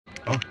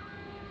Huh?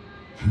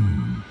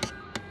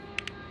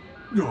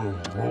 Oh.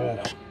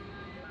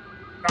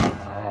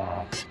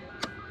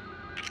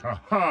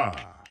 Aha!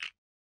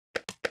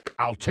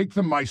 I'll take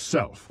them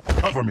myself.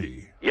 Cover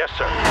me. Yes,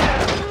 sir.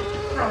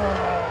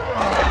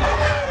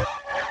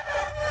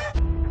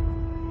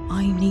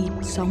 I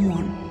need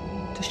someone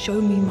to show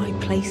me my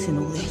place in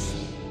all this.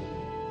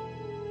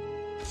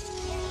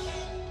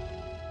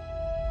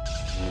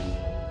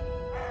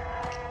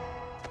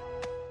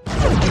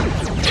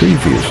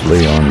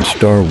 Previously on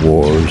Star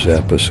Wars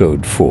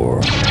Episode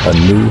 4, A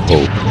New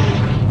Hope.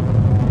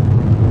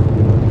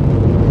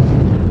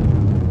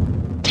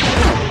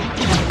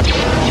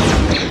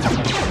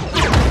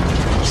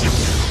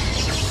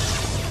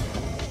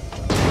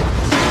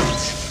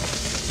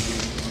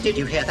 Did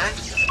you hear that?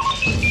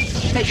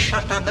 They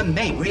shut down the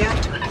main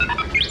reactor.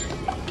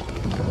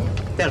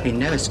 There'll be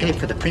no escape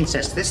for the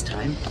princess this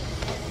time.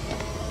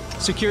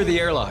 Secure the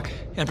airlock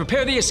and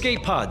prepare the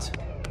escape pods.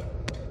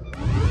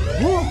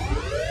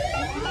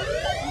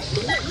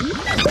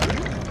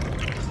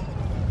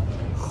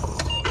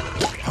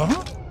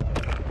 Huh?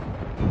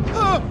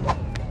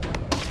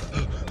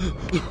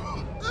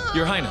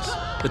 Your Highness,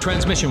 the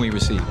transmission we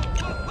received.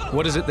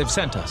 What is it they've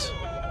sent us?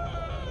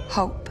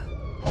 Hope.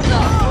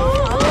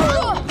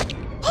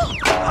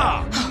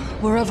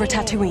 We're over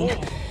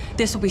Tatooine.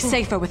 This will be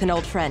safer with an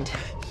old friend.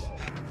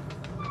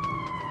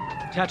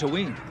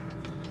 Tatooine?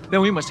 Then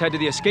we must head to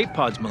the escape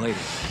pods, milady.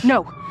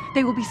 No,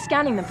 they will be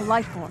scanning them for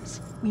life forms.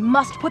 We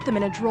must put them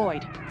in a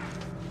droid.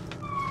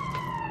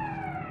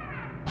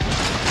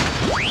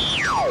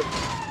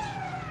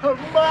 Oh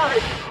my!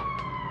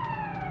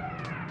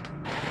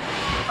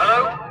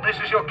 Hello, this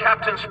is your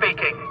captain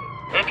speaking.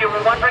 If you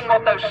were wondering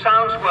what those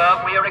sounds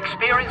were, we are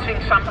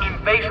experiencing some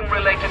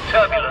invasion-related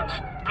turbulence.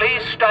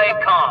 Please stay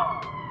calm.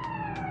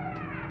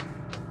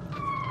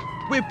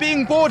 We're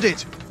being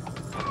boarded!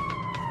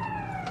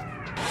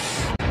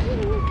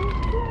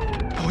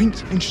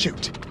 Point and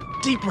shoot.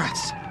 Deep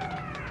breaths.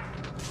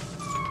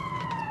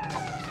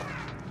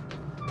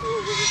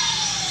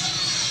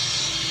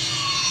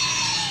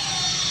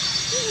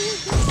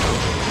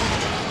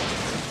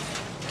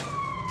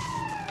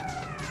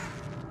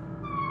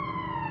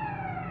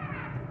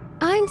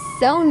 I'm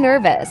so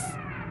nervous.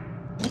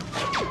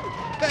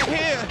 They're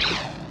here!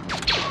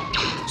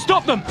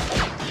 Stop them!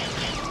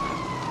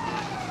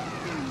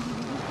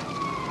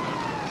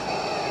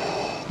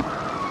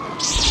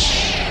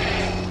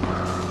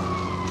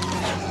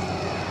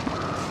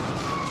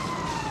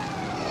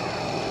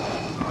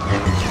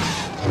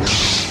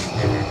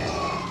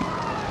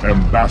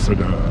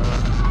 Ambassador,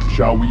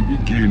 shall we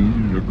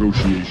begin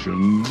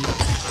negotiations?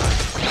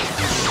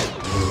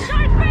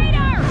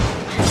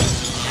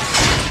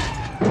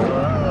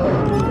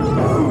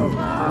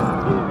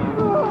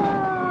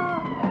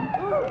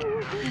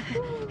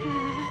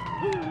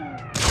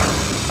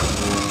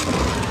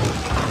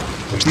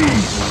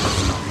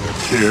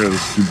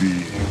 Appears to be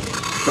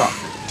stuck.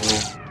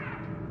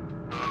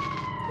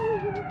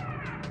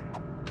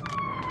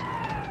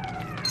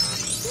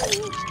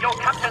 Your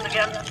captain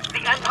again.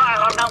 The Empire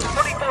are now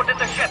fully boarded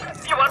the ship.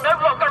 You are no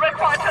longer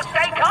required to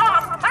stay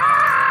calm.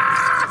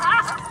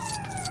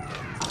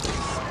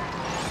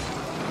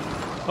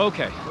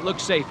 Okay, it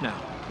looks safe now.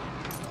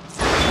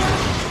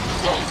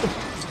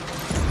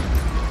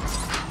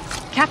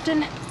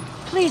 Captain,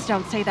 please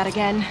don't say that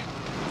again.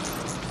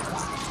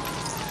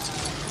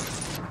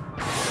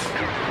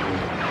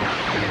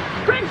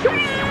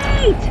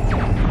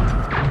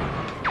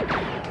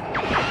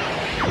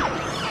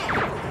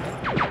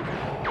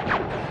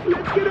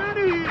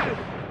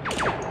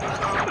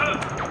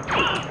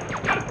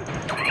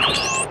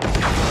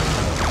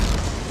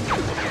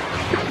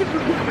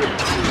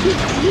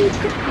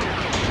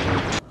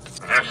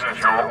 This is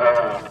your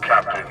old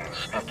captain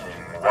speaking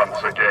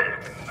once again.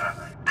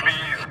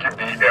 Please give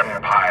the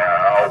Empire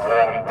a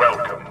warm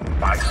welcome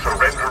by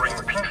surrendering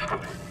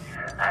peacefully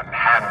and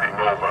handing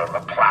over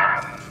the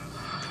plans.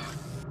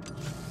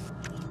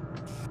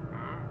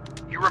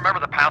 You remember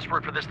the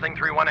password for this thing,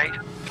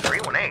 318?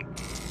 318?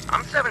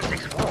 I'm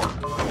 764.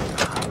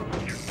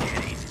 You're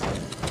kidding.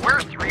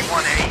 Where's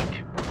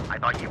 318? I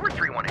thought you were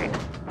 318.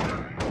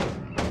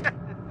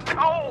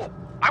 No!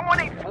 I'm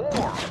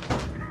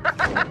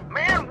 184!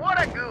 Man,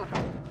 what a goof!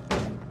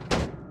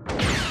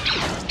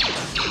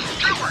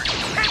 Troopers,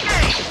 take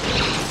aim!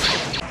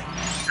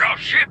 Your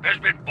ship has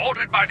been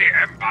boarded by the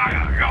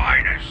Empire, Your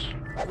Highness.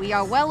 We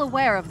are well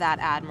aware of that,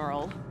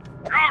 Admiral.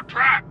 You're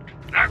trapped.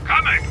 They're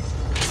coming.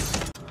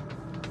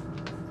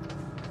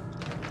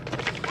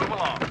 Move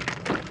along.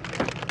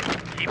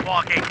 Keep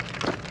walking.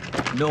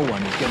 No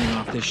one is getting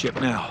off this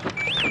ship now.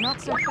 Not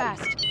so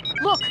fast.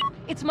 Look,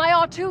 it's my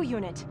R2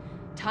 unit.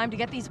 Time to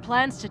get these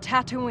plans to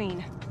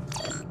Tatooine.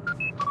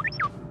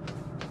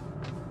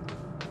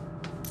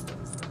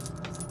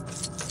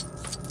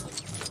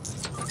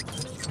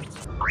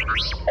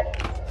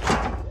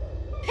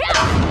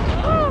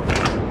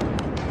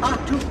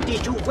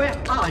 R2-D2, where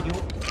are you?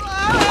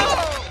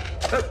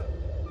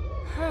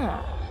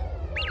 Huh.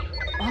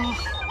 Oh.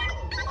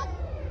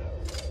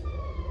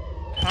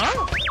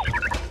 Huh?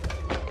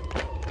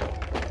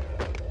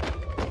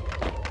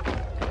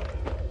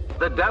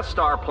 The Death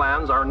Star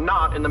plans are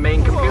not in the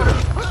main computer.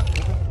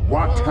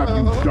 What have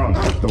you done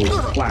with those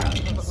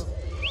plans?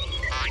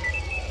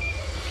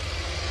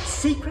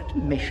 Secret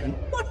mission?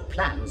 What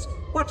plans?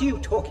 What are you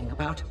talking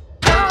about?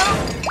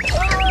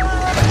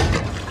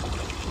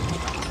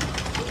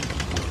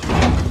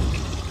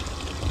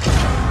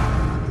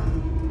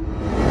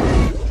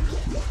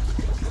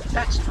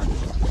 That's funny.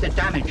 The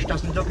damage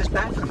doesn't look as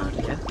bad from out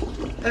here.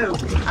 Oh.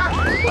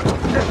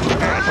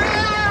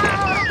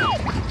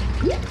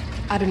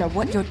 I don't know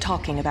what you're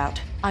talking about.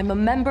 I'm a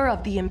member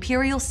of the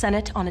Imperial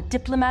Senate on a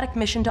diplomatic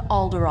mission to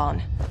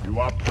Alderaan.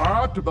 You are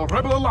part of the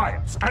Rebel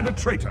Alliance and a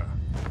traitor.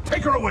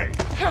 Take her away.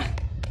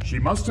 She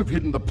must have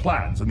hidden the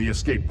plans in the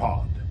escape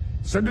pod.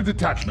 Send a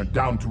detachment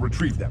down to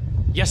retrieve them.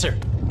 Yes, sir.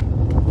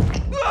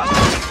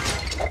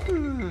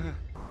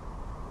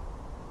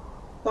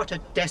 What a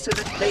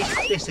desolate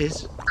place this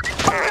is.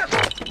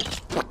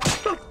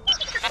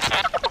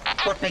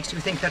 What makes you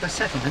think there are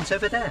settlements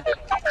over there?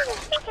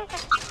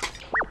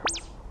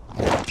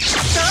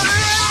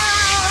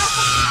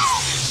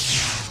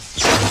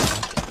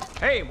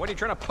 Hey, what are you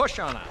trying to push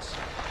on us?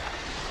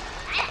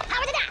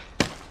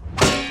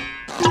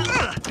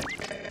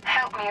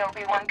 Help me,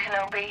 Obi-Wan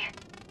Kenobi.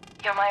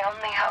 You're my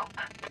only hope.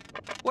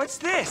 What's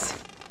this?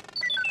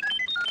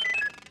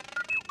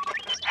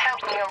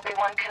 Help me,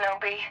 Obi-Wan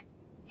Kenobi.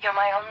 You're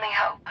my only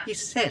hope. He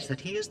says that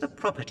he is the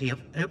property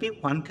of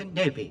Obi-Wan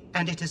Kenobi,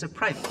 and it is a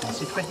private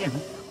message for him.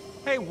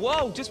 Hey,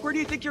 whoa, just where do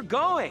you think you're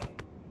going?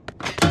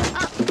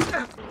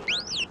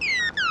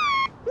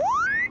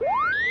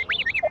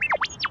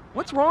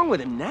 What's wrong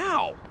with him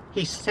now?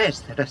 He says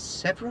there are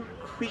several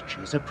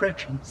creatures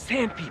approaching.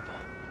 Sand people.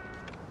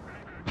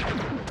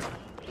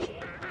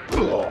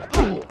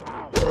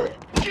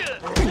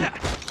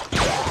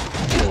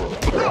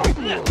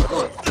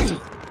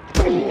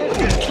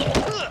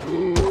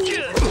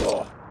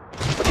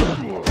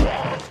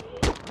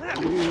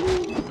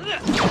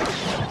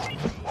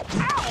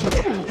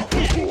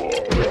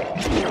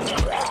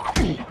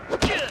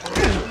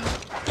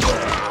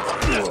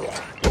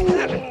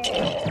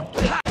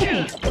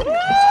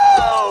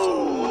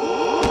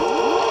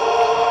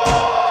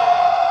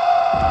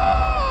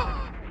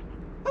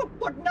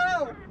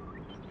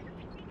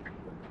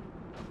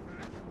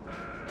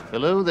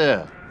 Hello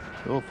there.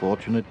 You're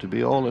fortunate to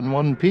be all in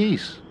one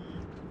piece.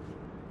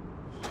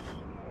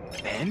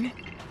 Ben?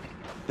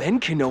 Ben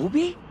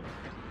Kenobi?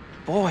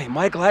 Boy, am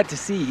I glad to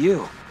see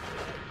you.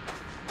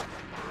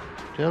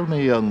 Tell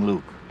me, young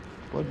Luke,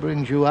 what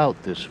brings you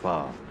out this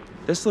far?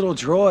 This little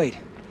droid.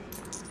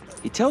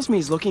 He tells me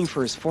he's looking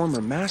for his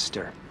former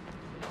master.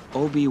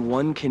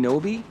 Obi-Wan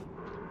Kenobi?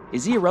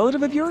 Is he a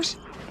relative of yours?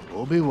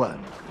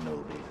 Obi-Wan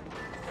Kenobi.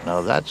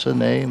 Now that's a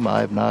name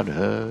I've not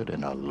heard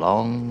in a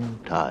long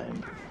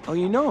time. Oh,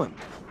 you know him?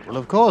 Well,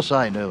 of course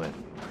I know him.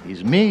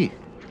 He's me.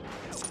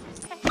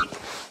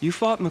 You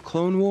fought in the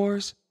Clone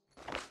Wars?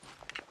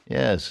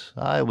 Yes,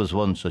 I was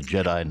once a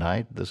Jedi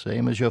Knight, the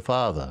same as your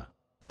father.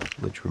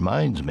 Which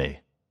reminds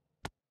me.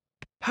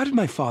 How did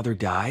my father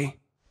die?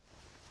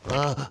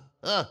 What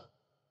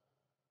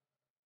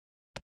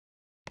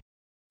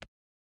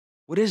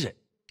is it?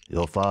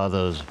 Your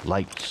father's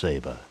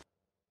lightsaber.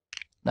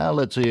 Now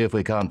let's see if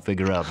we can't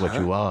figure out what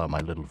you are,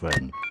 my little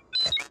friend.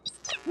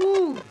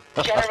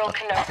 General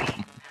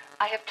Kenobi,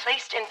 I have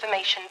placed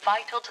information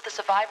vital to the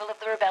survival of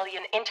the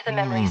rebellion into the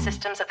memory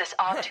systems of this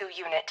R2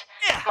 unit.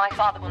 My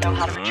father will know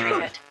how to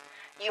retrieve it.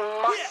 You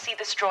must see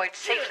this droid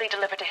safely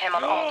delivered to him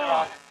on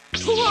Alderaan.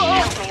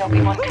 Help me,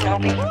 Obi-Wan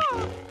Kenobi.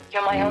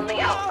 You're my only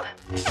hope.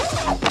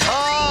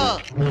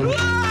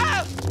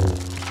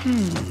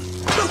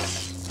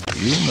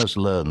 You must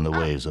learn the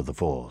ways of the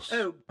Force.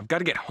 I've got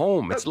to get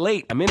home. It's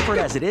late. I'm in for it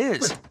as it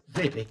is.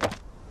 Really?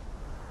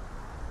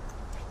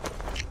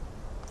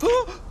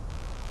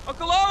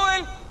 Uncle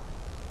Owen!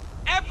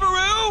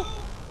 Emperor!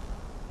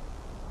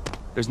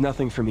 There's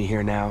nothing for me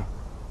here now.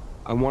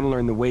 I want to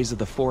learn the ways of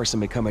the Force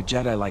and become a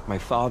Jedi like my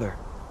father.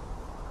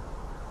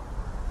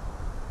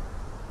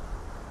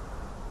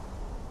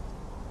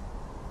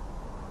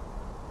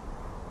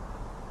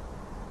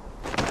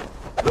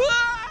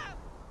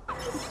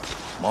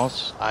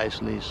 Mos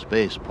Eisley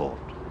Spaceport.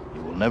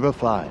 You will never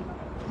find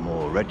a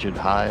more wretched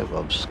hive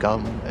of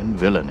scum and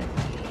villainy.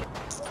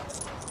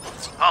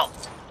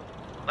 Halt.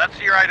 Let's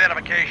see your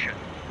identification.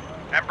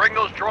 And bring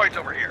those droids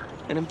over here.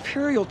 An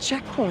Imperial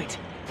checkpoint.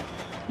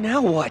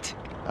 Now what?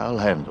 I'll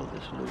handle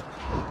this, Luke.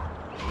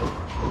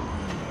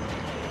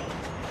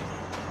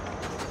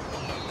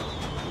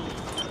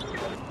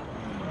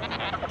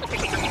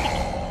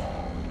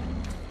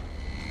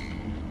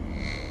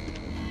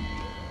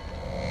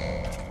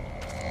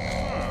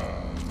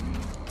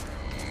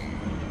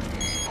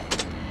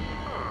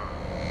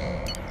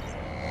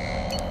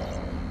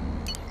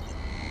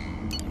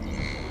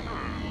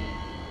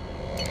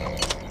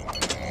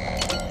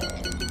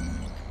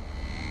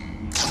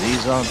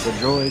 These aren't the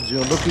droids you're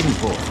looking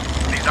for.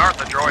 These aren't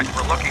the droids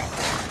we're looking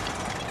for.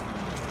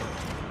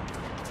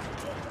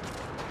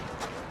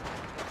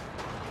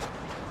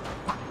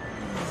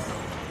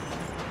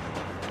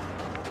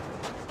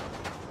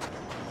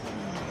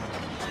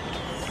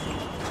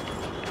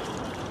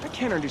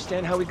 can't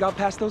understand how we got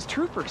past those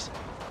troopers.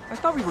 I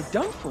thought we were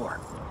done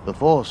for. The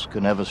Force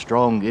can have a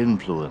strong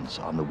influence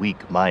on the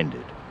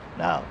weak-minded.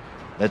 Now,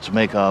 let's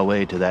make our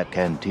way to that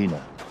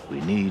cantina. We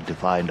need to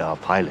find our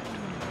pilot.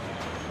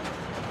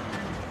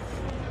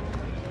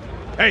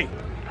 Hey,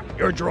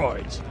 your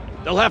droids.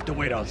 They'll have to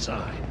wait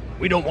outside.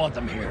 We don't want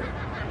them here.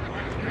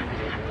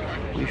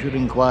 We should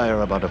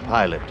inquire about a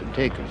pilot to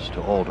take us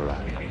to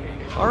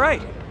Alderaan. All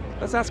right,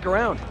 let's ask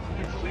around.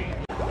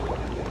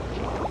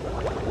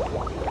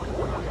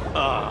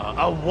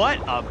 A what?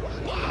 A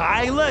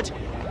pilot?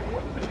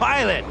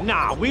 Pilot?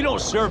 Nah, we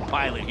don't serve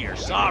pilot here.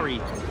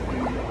 Sorry.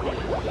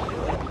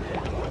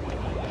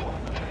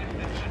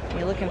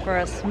 You're looking for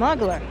a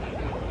smuggler.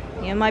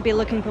 You might be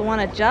looking for one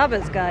of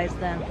Jabba's guys,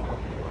 then.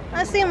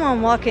 I seen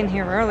one walk in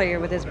here earlier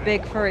with his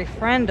big furry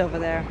friend over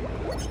there.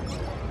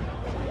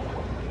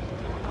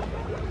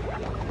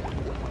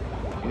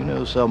 You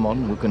know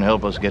someone who can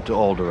help us get to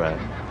Alderaan?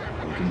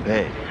 We can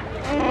pay.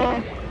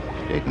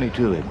 Take me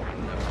to him.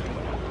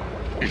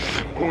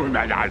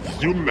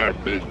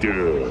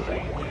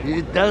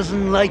 He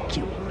doesn't like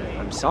you.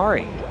 I'm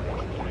sorry.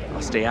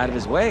 I'll stay out of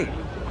his way.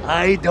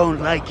 I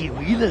don't like you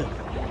either.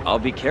 I'll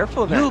be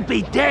careful then. You'll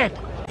be dead.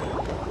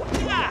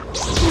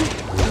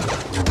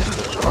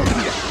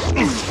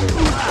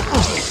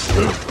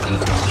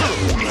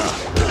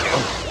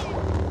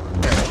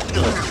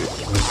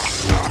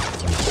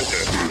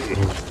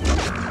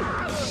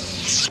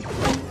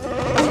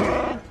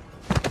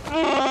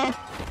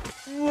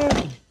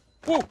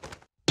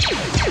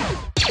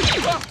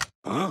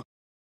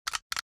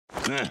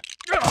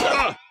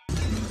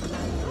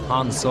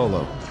 Han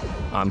Solo.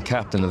 I'm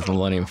captain of the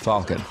Millennium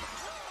Falcon.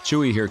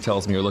 Chewie here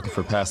tells me you're looking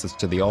for passage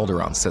to the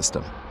Alderaan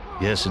system.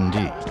 Yes,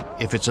 indeed.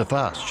 If it's a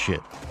fast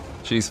ship.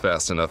 She's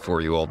fast enough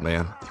for you, old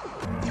man.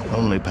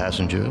 Only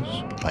passengers,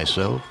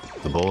 myself,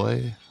 the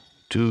boy,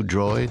 2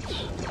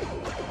 droids,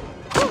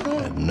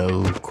 and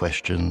no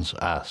questions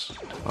asked.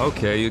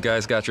 Okay, you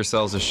guys got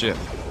yourselves a ship.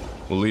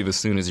 We'll leave as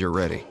soon as you're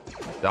ready.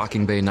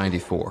 Docking Bay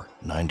 94.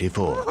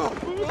 94.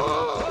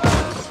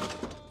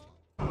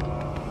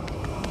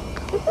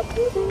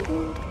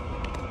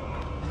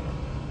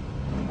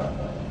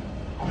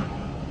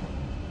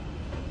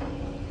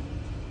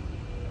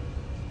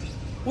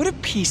 What a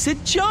piece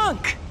of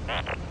junk!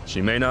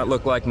 She may not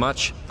look like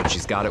much, but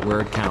she's got it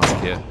where it counts,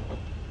 kid.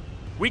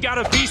 We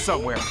gotta be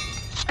somewhere.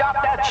 Stop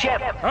that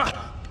ship!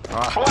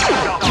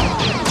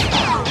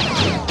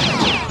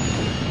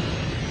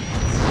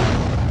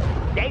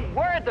 They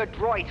were the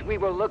droids we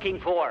were looking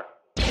for.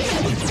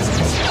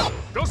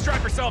 Go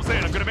strap yourselves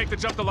in. I'm gonna make the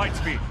jump to light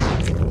speed.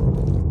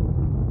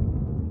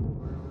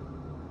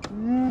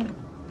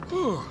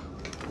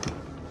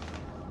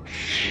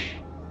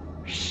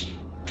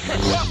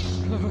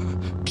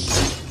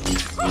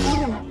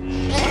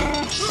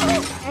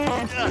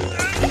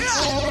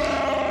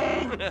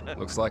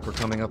 Looks like we're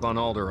coming up on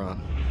Alderaan.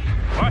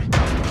 What?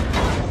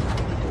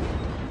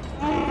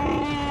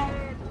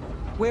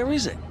 Where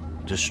is it?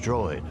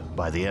 Destroyed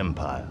by the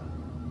Empire.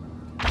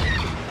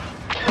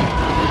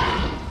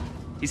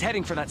 He's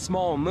heading for that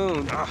small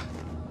moon.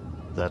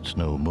 That's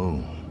no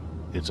moon.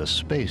 It's a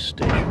space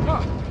station.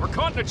 We're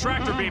caught in a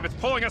tractor beam. It's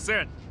pulling us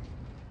in.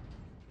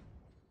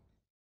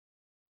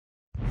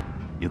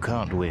 You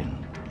can't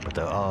win, but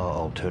there are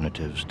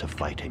alternatives to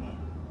fighting.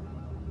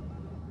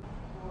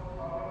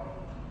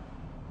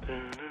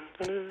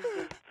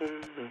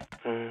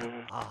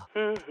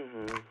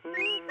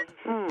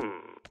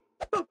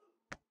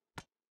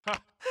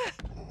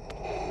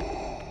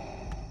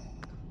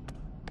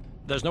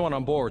 There's no one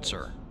on board,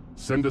 sir.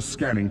 Send a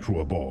scanning crew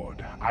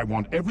aboard. I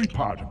want every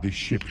part of this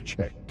ship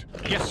checked.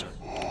 Yes, sir.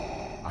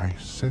 I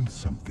sense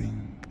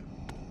something.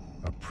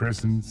 A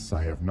presence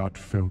I have not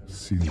felt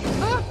since.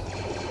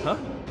 Huh?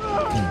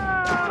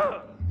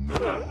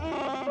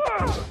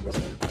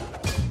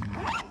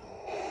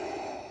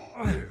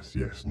 Yes,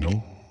 yes,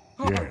 no?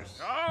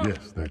 Yes,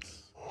 yes,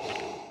 that's...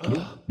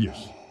 No?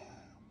 Yes.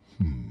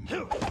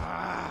 So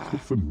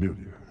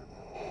familiar.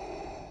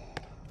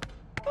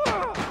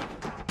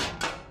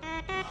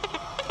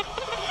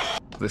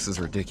 This is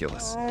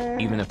ridiculous.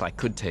 Even if I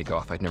could take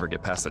off, I'd never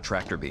get past the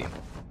tractor beam.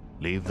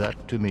 Leave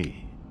that to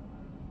me.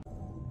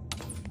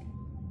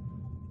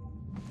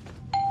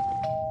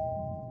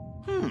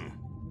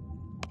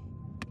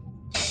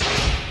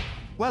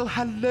 Well,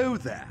 hello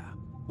there.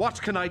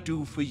 What can I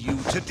do for you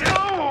today?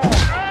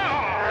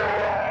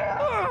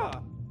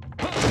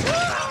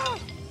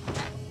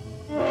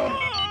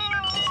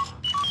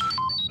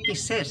 He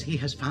says he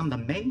has found the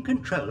main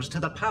controls to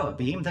the power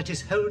beam that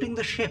is holding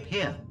the ship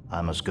here.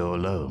 I must go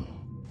alone.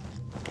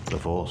 The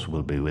Force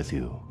will be with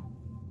you.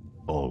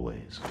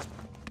 Always.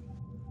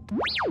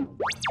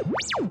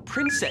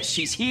 Princess,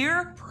 she's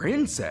here?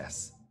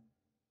 Princess?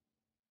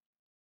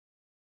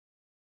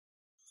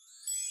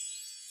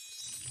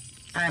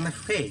 I'm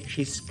afraid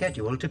she's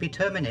scheduled to be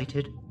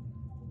terminated.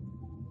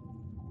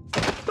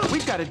 But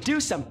we've got to do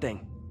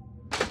something.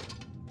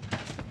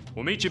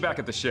 We'll meet you back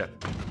at the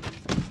ship.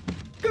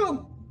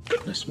 Oh,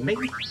 goodness me.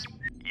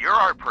 You're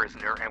our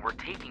prisoner, and we're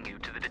taking you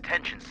to the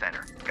detention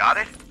center. Got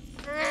it?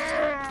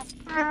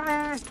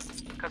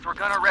 Because we're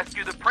gonna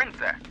rescue the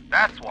princess,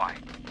 that's why.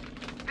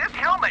 This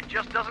helmet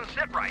just doesn't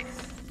sit right.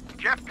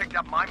 Jeff picked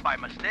up mine by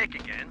mistake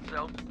again,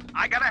 so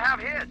I gotta have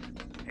his.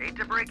 Hate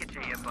to break it to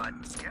you, but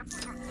Jeff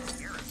was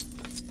here.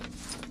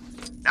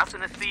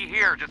 Nothing to see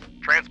here, just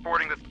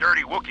transporting this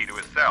dirty Wookiee to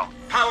his cell.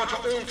 Power to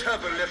all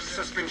turbo lifts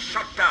has been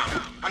shut down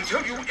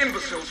until you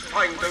imbeciles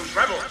find those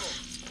rebels.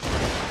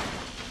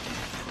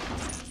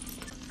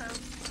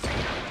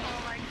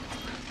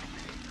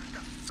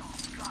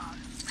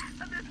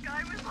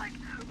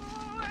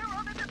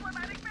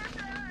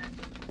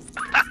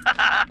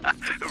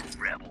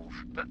 Rebels.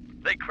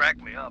 They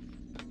crack me up.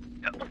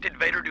 Did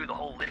Vader do the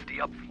whole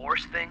lifty up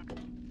force thing?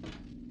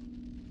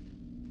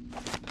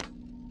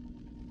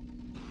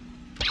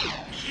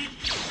 Keep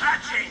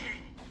searching!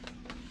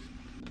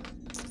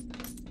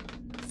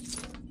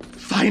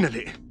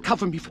 Finally!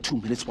 Cover me for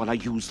 2 minutes while I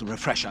use the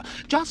refresher.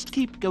 Just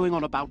keep going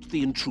on about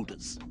the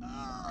intruders.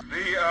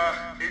 The,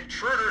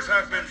 intruders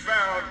have been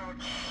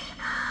found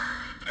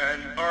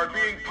and are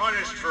being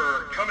punished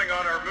for coming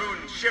on our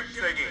moon ship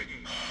thingy.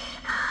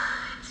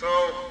 So,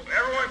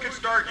 everyone can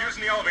start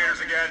using the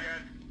elevators again.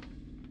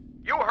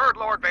 You heard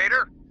Lord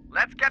Vader.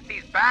 Let's get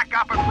these back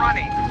up and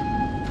running.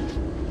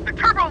 The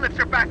turbo lifts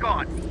are back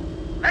on.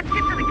 Let's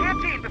get to the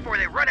canteen before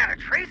they run out of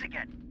trays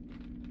again.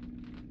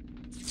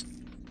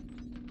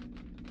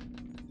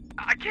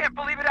 I can't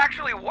believe it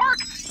actually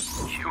worked.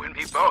 You and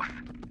me both.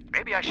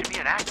 Maybe I should be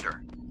an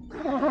actor.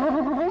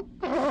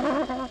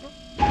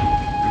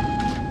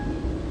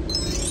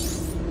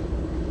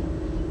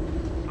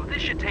 So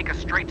this should take us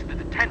straight to the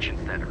detention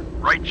center,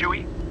 right,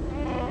 Chewie?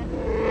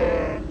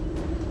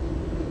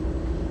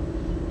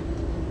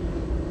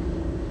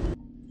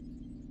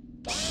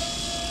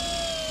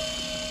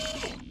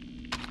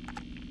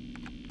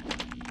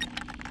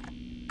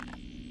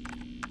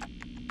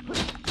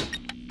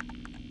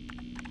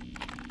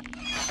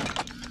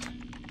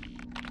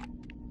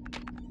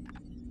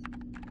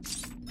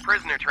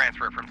 Prisoner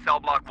transfer from cell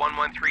block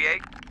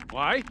 1138.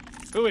 Why?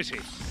 Who is he?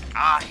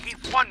 He's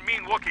one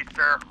mean Wookiee,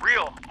 sir.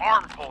 Real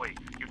arm pulley.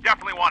 You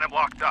definitely want him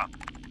locked up.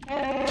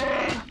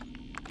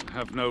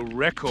 Have no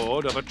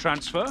record of a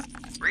transfer?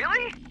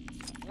 Really?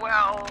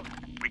 Well,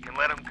 we can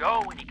let him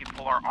go and he can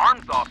pull our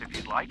arms off if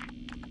you'd like.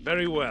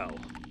 Very well.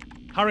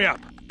 Hurry up.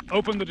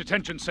 Open the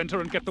detention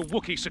center and get the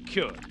Wookiee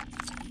secured.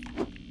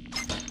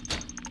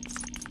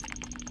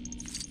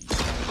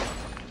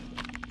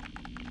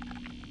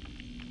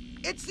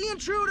 It's the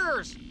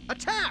intruders!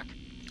 Attack!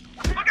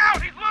 Look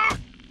out! He's loose!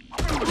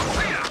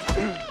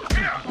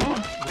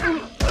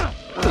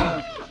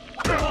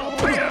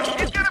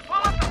 He's gonna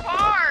pull us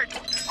apart!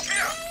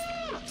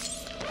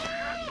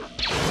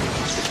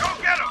 Go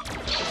get him!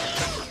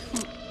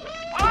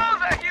 Oh,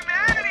 the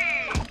humanity!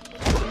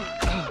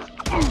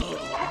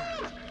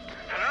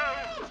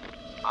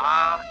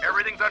 Hello?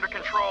 Everything's under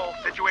control.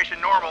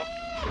 Situation normal.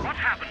 What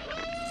happened?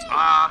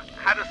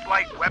 Had a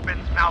slight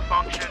weapons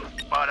malfunction,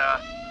 but,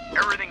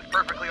 everything's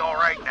perfectly all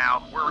right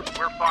now. We're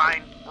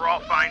fine. We're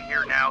all fine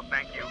here now,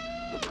 thank you.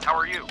 How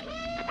are you?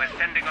 We're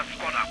sending a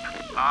squad up.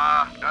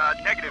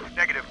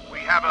 Negative. We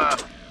have a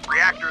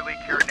reactor leak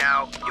here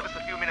now. Give us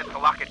a few minutes to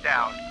lock it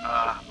down.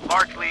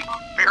 Large leak,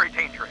 very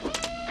dangerous. Who is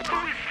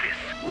this?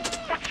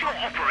 What's your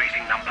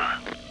operating number?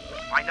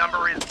 My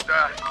number is,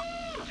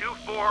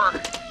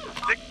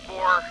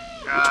 2464,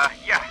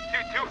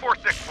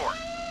 2464.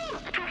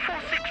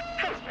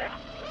 2464?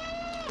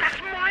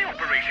 That's my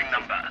operating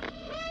number.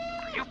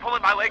 Are you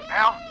pulling my leg,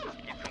 pal?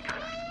 You some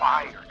kind of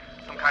spy or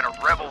some kind of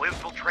rebel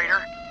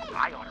infiltrator?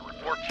 I ought to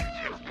report you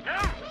too.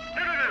 No.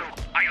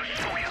 I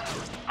assure you,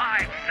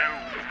 I'm no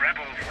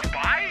rebel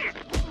spy.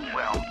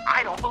 Well,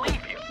 I don't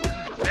believe you.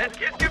 Then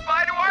kiss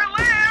goodbye to our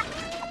lives!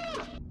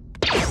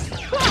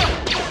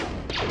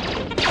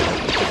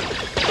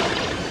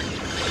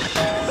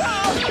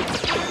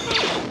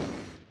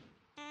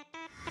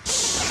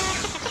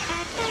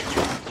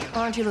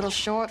 Aren't you a little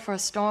short for a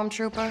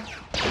stormtrooper?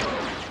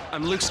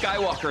 I'm Luke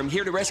Skywalker. I'm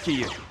here to rescue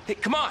you. Hey,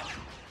 come on!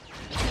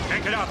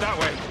 Can't get out that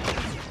way.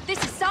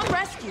 This is some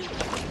rescue.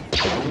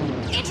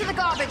 Into the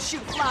garbage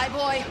chute,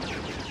 flyboy.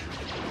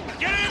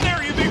 Get in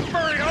there, you big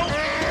furry hoe!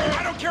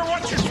 I don't care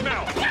what you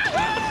smell!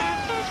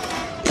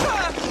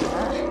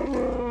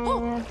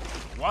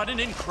 What an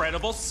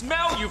incredible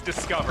smell you've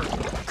discovered!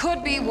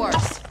 Could be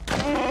worse.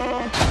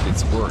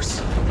 It's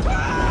worse.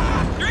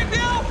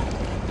 3PO!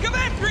 Come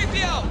in,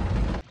 3PO!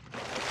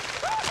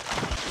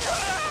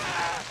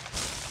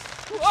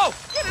 Whoa!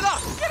 Get it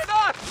off! Get it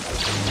off!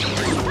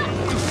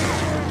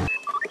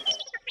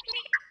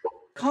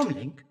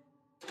 Comlink?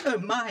 Oh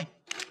my!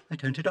 I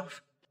turned it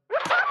off.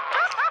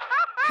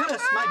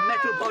 Curse my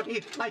metal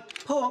body, my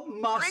poor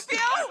master.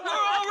 3PO! We're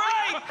all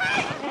right!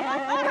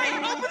 Hey,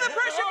 open the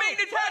pressure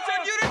maintenance hatch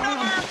on unit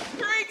number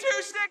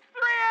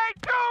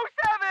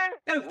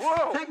 3263-827!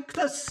 Oh, thank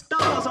the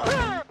stars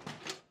on.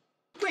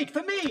 Wait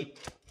for me!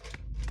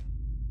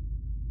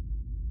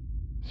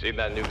 Seen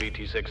that new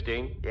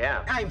VT-16?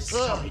 Yeah. I'm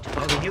sorry to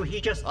bother you,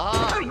 he just...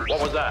 What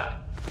was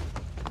that?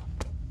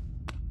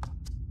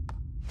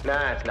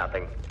 Nah, it's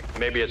nothing.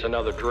 Maybe it's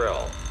another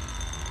drill.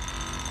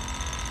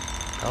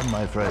 Come,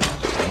 my friends.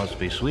 You must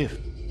be swift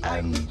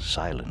and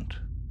silent.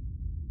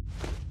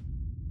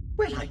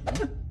 Well,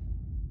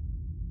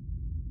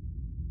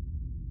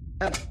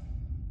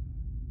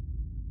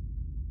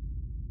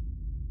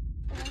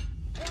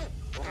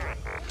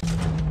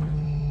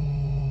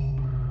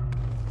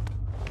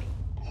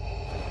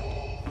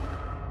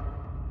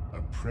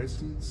 A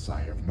presence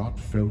I have not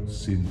felt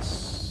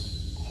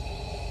since...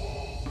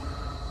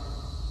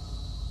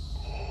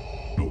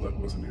 No, that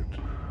wasn't it.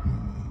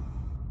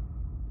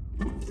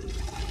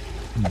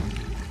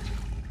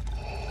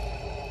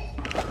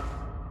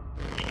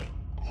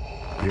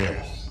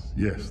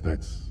 Yes,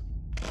 that's...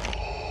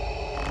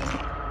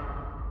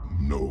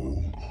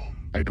 No,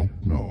 I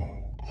don't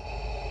know.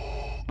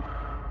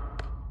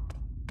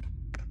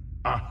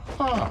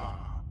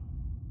 Aha!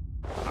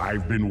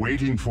 I've been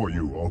waiting for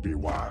you,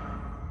 Obi-Wan.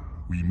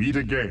 We meet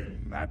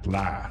again, at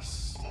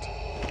last.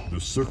 The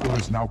circle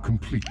is now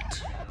complete.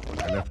 When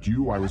I left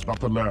you, I was but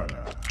the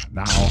learner.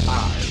 Now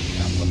I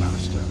am the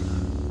master.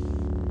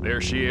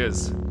 There she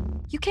is.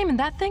 You came in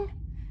that thing?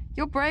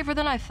 You're braver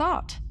than I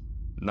thought.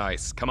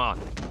 Nice, come on.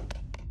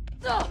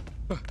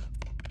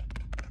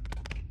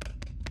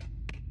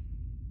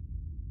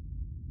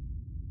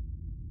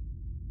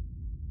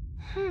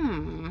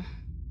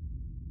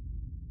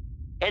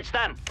 It's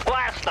them!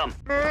 Blast them!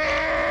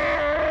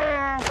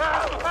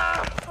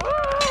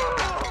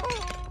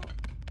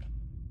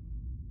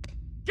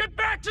 Get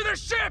back to the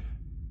ship!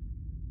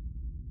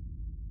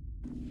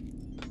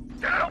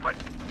 Get it open!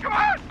 Come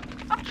on!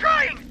 I'm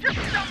trying! Just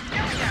stop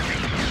yelling at me!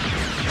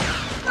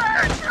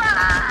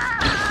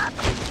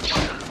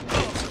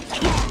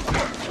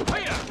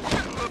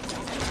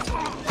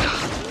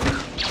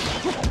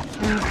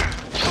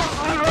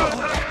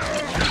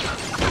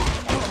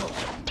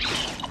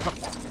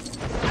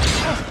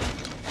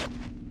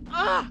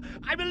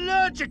 I'm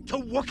allergic to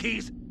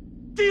Wookiees!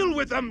 Deal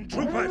with them,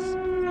 troopers!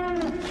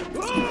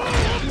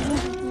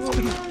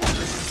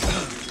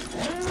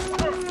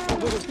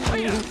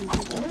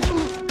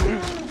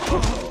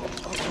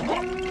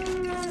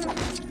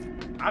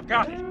 I've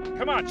got it.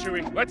 Come on,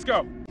 Chewie. Let's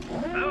go.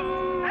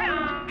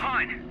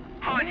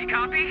 Han, you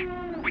copy?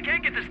 We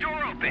can't get this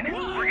door open.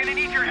 We're gonna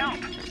need your help.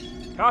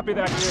 Copy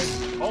that,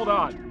 kid. Hold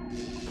on.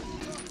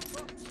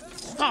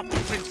 Stop,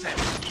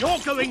 Princess! You're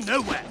going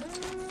nowhere!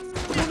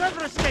 You'll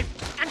never escape,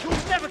 and you'll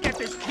never get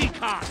this key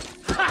card!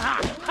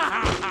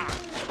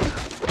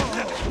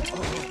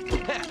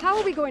 How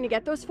are we going to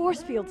get those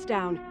force fields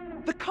down?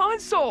 The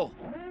console!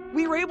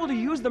 We were able to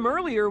use them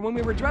earlier when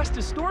we were dressed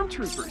as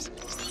stormtroopers.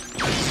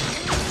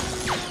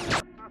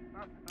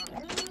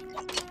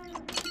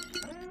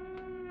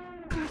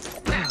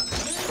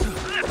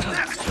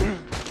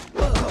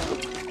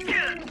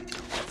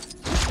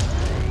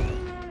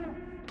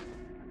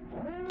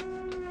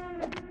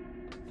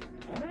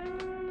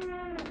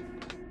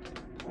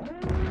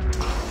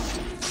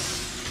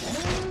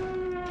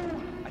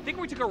 I think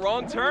we took a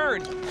wrong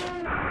turn.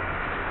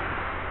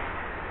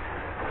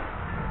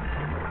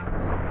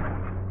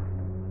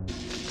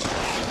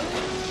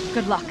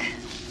 Good luck.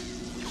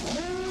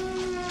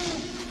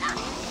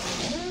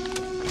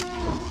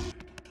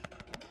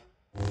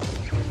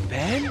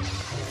 Ben? Your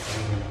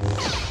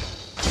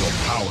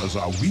powers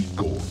are weak,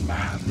 old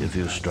man. If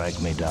you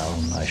strike me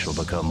down, I shall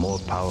become more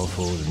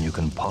powerful than you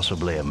can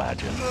possibly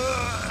imagine.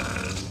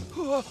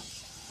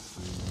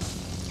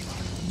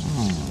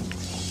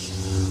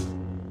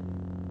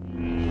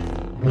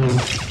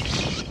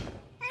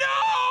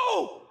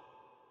 No!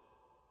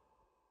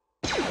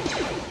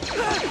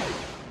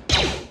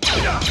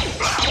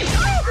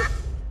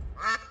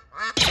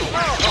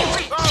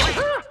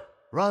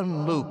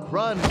 Run, Luke,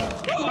 run!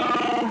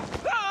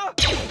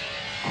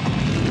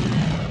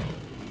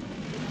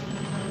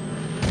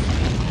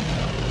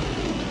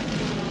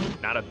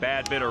 Not a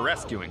bad bit of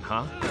rescuing,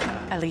 huh?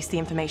 At least the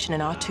information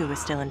in R2 is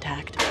still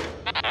intact.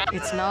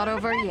 It's not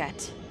over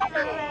yet.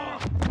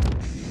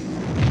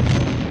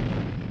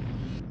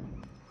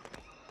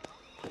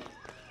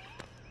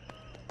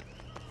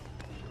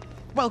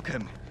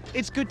 Welcome.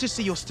 It's good to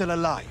see you're still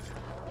alive.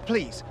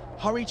 Please,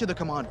 hurry to the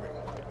command room.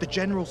 The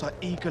generals are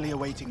eagerly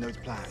awaiting those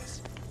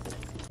plans.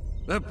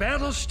 The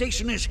battle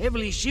station is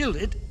heavily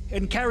shielded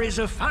and carries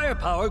a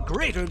firepower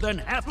greater than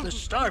half the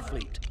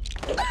Starfleet.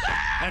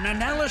 An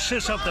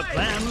analysis of the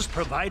plans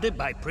provided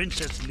by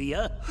Princess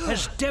Leia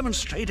has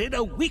demonstrated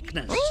a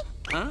weakness.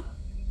 Huh?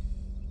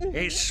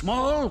 A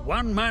small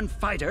one-man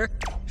fighter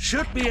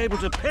should be able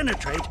to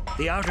penetrate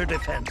the outer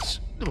defense.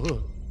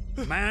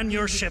 Man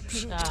your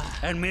ships,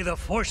 and may the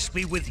Force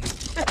be with you.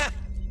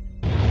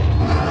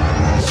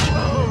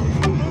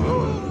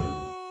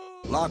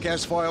 Lock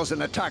S-foils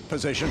in attack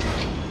position.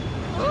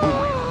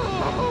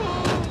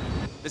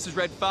 This is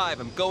Red 5.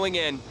 I'm going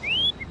in.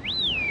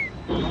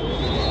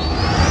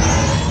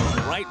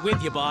 Right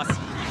with you, boss.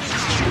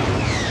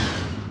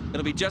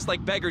 It'll be just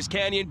like Beggar's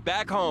Canyon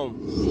back home.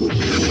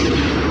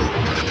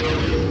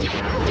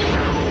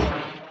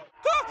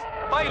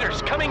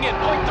 Fighters coming in,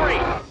 point 3.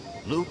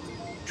 Luke,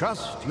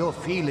 trust your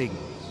feelings.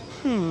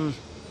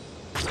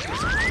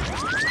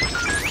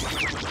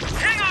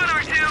 Hang on,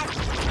 R2!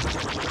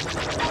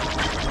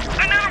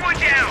 Another one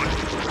down!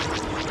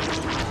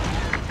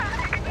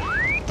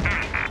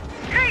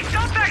 Hey,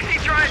 stop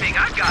backseat driving!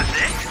 I've got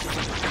this!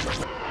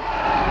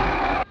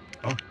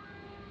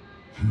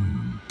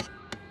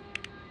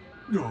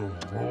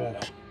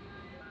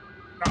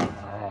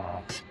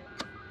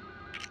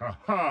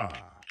 Aha!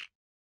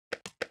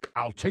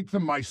 I'll take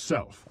them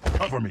myself.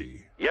 Cover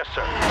me. Yes,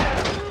 sir.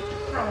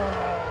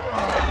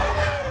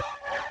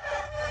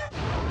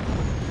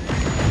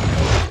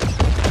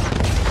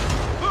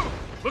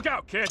 Look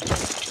out, kid!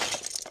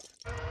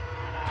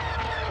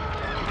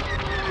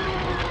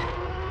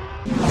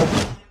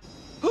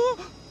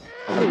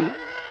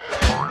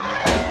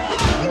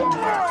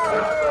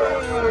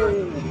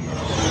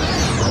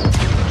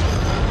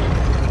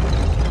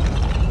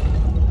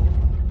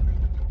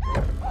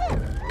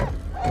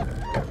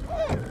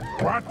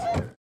 What?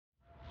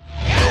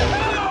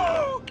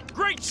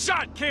 Great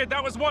shot, kid!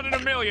 That was 1 in a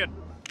million!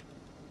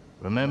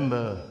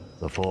 Remember,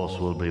 the Force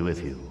will be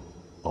with you,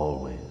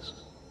 always.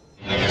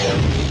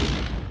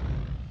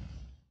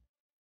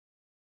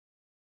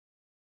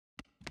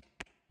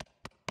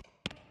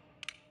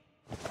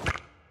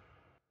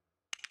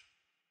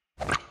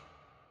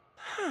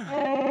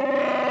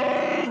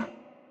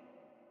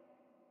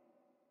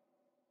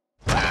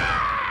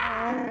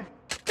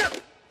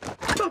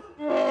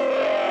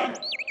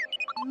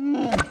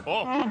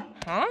 Oh.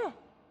 Huh?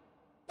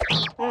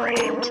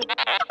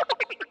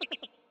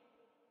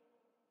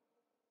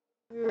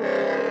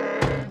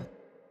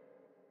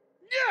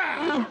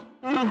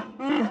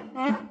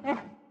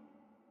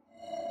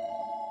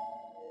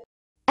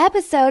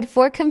 Episode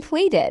 4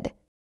 completed.